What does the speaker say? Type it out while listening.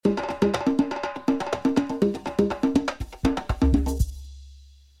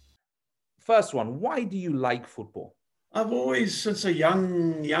First one, why do you like football? I've always, since a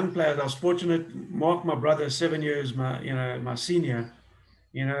young player, I was fortunate. Mark, my brother, 7 years my senior.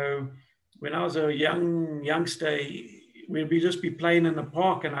 When I was a youngster, we'd just be playing in the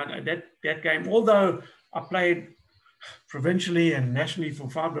park, and that game. Although I played provincially and nationally for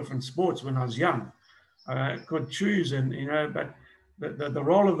 5 different sports when I was young, I could choose, and but the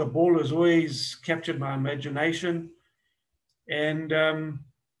role of the ball has always captured my imagination. And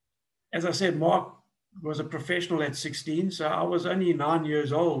as I said, Mark was a professional at 16, so I was only 9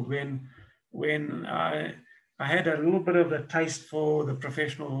 years old when I had a little bit of a taste for the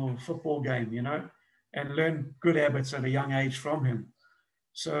professional football game, and learned good habits at a young age from him.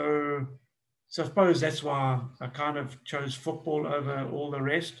 So I suppose that's why I kind of chose football over all the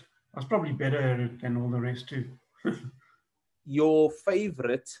rest. I was probably better at it than all the rest too. Your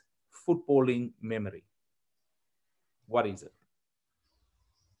favorite footballing memory? What is it?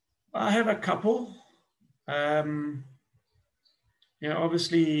 I have a couple.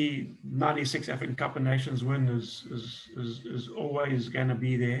 Obviously, 96 African Cup of Nations win is always going to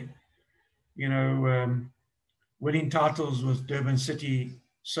be there. Winning titles with Durban City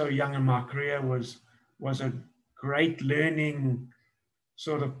so young in my career was a great learning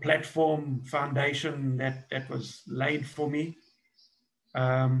sort of platform foundation that was laid for me.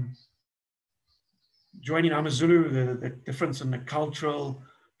 Joining AmaZulu, the difference in the cultural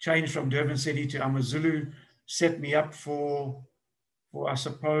change from Durban City to AmaZulu set me up for I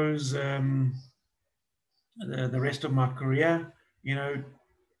suppose, the rest of my career,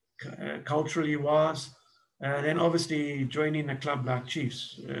 culturally wise. Then obviously joining a club like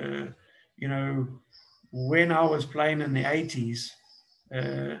Chiefs, when I was playing in the 80s,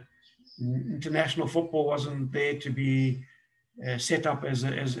 international football wasn't there to be set up as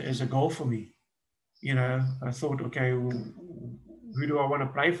a goal for me. I thought, okay, well, who do I want to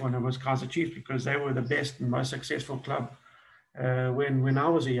play for? And it was Kaizer Chiefs because they were the best and most successful club when I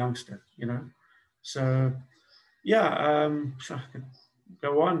was a youngster, So, yeah,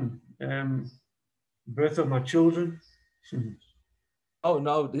 go on. Birth of my children. Oh,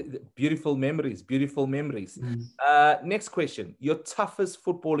 no, beautiful memories, beautiful memories. Next question. Your toughest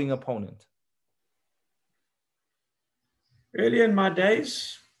footballing opponent? Early in my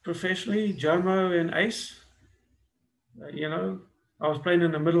days, professionally, Jomo and Ace, I was playing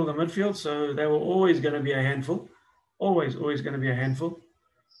in the middle of the midfield, so they were always going to be a handful. Always going to be a handful.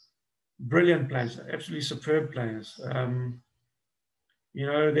 Brilliant players, absolutely superb players.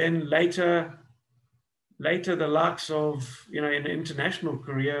 Then later the likes of, in an international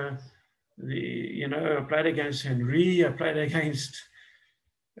career, I played against Henry, I played against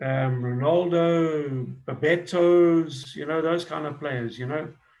Ronaldo, Bebetos, those kind of players,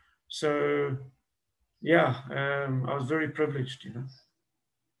 So, yeah, I was very privileged,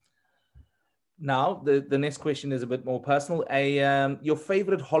 Now, the next question is a bit more personal. Your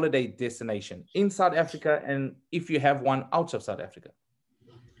favorite holiday destination in South Africa, and if you have one out of South Africa?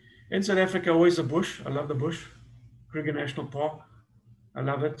 In South Africa, always the bush. I love the bush. Kruger National Park. I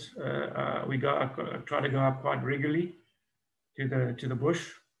love it. I try to go up quite regularly to the bush.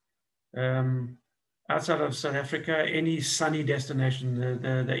 Outside of South Africa, any sunny destination.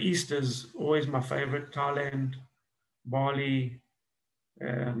 The east is always my favorite. Thailand, Bali,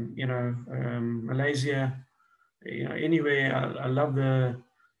 Malaysia, anywhere. I love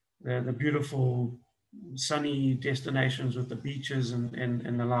the beautiful sunny destinations with the beaches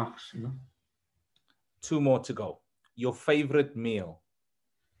and the lakes, 2 more to go. Your favorite meal?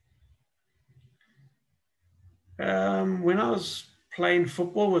 When I was playing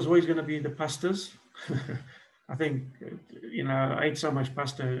football, was always going to be the pastas. I think, I ate so much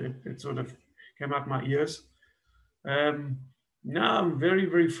pasta, it sort of came out my ears. Now I'm very,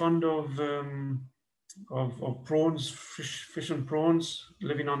 very fond of prawns, fish and prawns,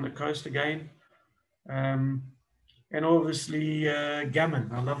 living on the coast again. And obviously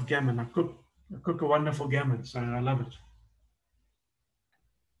gammon. I love gammon. I cook a wonderful gammon, so I love it.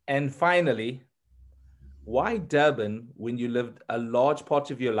 And finally, why Durban when you lived a large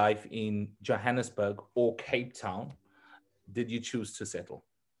part of your life in Johannesburg or Cape Town? Did you choose to settle?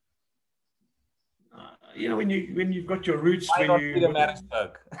 When you've got your roots. Why not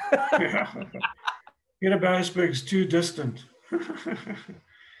Pietermaritzburg? Pietermaritzburg's too distant.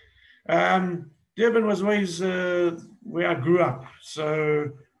 Durban was always where I grew up.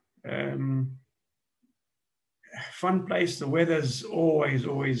 So fun place. The weather's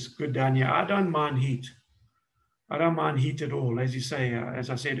always good down here. I don't mind heat. I don't mind heat at all. As you say, as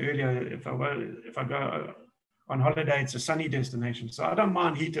I said earlier, if I go on holiday, it's a sunny destination. So I don't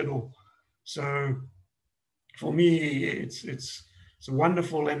mind heat at all. So for me, it's It's a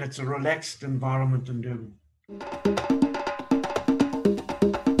wonderful and it's a relaxed environment in Durban.